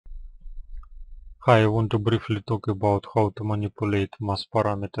Hi, I want to briefly talk about how to manipulate mass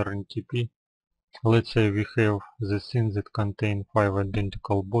parameter in TP. Let's say we have the scene that contains 5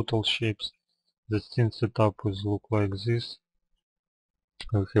 identical bottle shapes. The scene setup will look like this.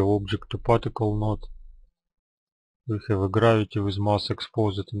 We have object to particle node. We have a gravity with mass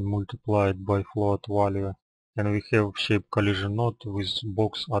exposed and multiplied by float value. And we have shape collision node with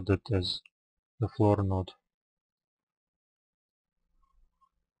box added as the floor node.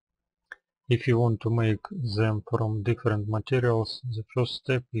 If you want to make them from different materials, the first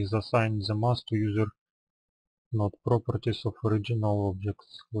step is assign the mass to user node properties of original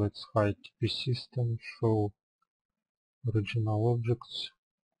objects. Let's hide TP system, show original objects.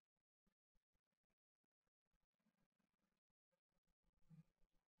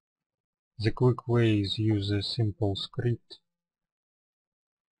 The quick way is use a simple script.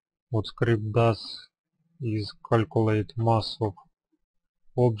 What script does is calculate mass of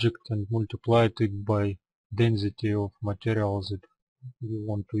object and multiply it by density of materials that we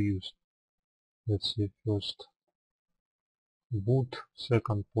want to use. Let's say first wood,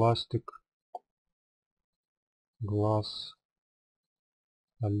 second plastic, glass,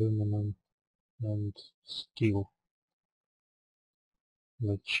 aluminum and steel.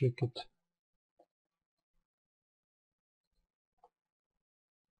 Let's check it.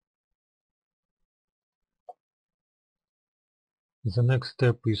 The next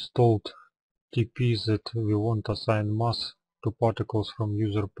step is told TP that we want to assign mass to particles from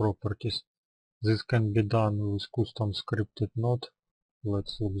user properties. This can be done with custom scripted node.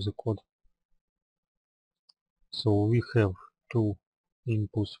 Let's look the code. So we have two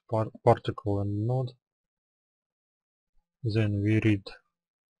inputs, particle and node. Then we read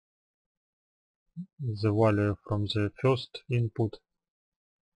the value from the first input,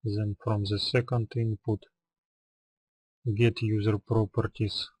 then from the second input, get user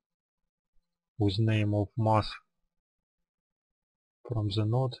properties with name of mass from the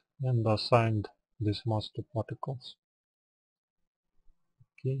node and assigned this mass to particles.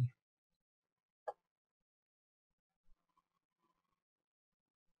 Okay.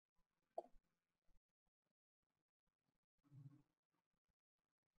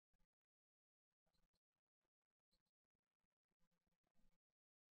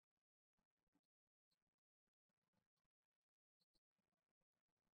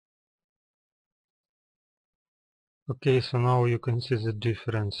 Okay, so now you can see the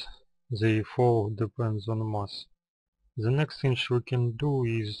difference. The fall depends on mass. The next thing we can do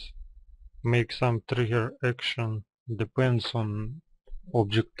is make some trigger action depends on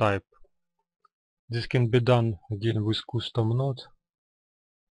object type. This can be done again with custom node.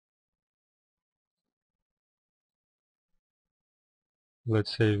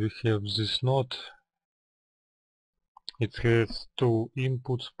 Let's say we have this node. It has two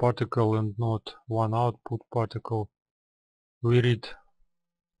inputs, particle and node, one output particle. We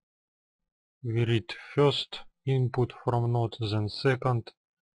read first input from node, then second,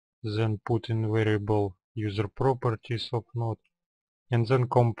 then put in variable user properties of node, and then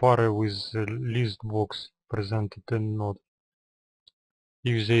compare with the list box presented in node.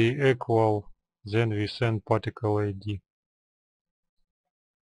 If they equal, then we send particle ID.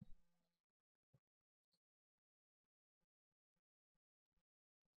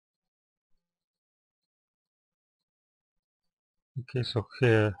 Okay, so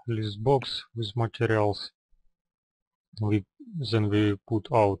here list box with materials. Then we put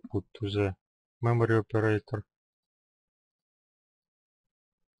output to the memory operator.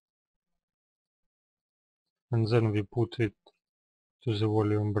 And then we put it to the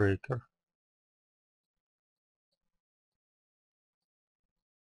volume breaker.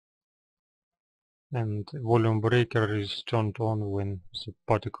 And volume breaker is turned on when the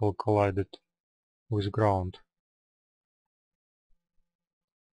particle collided with ground.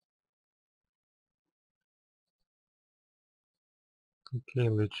 Okay,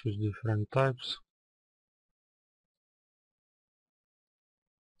 let's choose different types.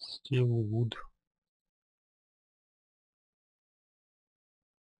 Steel, wood,